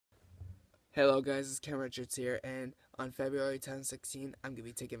Hello guys, it's Ken Richards here, and on February 10th, 16, I'm going to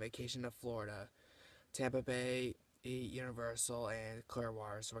be taking vacation to Florida, Tampa Bay, Universal, and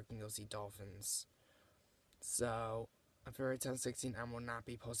Clearwater, so we can go see dolphins. So, on February 10th, 16, I will not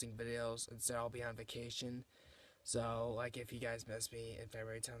be posting videos, instead I'll be on vacation. So, like, if you guys miss me in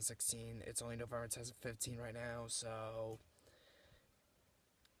February 10th, 16, it's only November 10th, 15 right now, so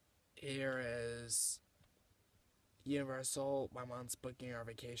here is Universal. My mom's booking our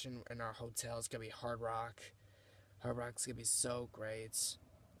vacation, and our hotel is going to be Hard Rock. Hard Rock's gonna be so great.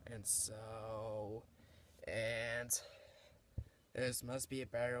 And this must be a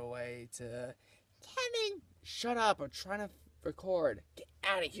better way to. Kevin, shut up! I'm trying to record. Get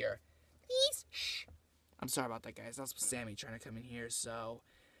out of here, please. Shh. I'm sorry about that, guys. That's Sammy trying to come in here. So,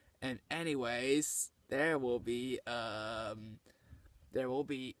 and anyways, there will be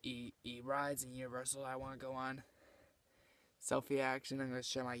rides in Universal I want to go on. Selfie action. I'm gonna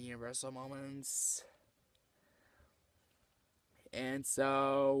share my Universal moments. And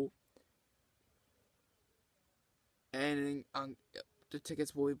so, the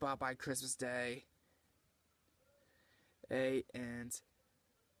tickets will be bought by Christmas Day. And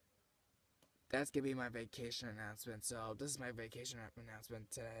that's gonna be my vacation announcement. So this is my vacation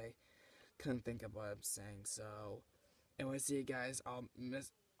announcement today. Couldn't think of what I'm saying. So, anyway, see you guys. I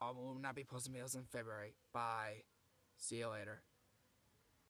will not be posting videos in February. Bye. See you later.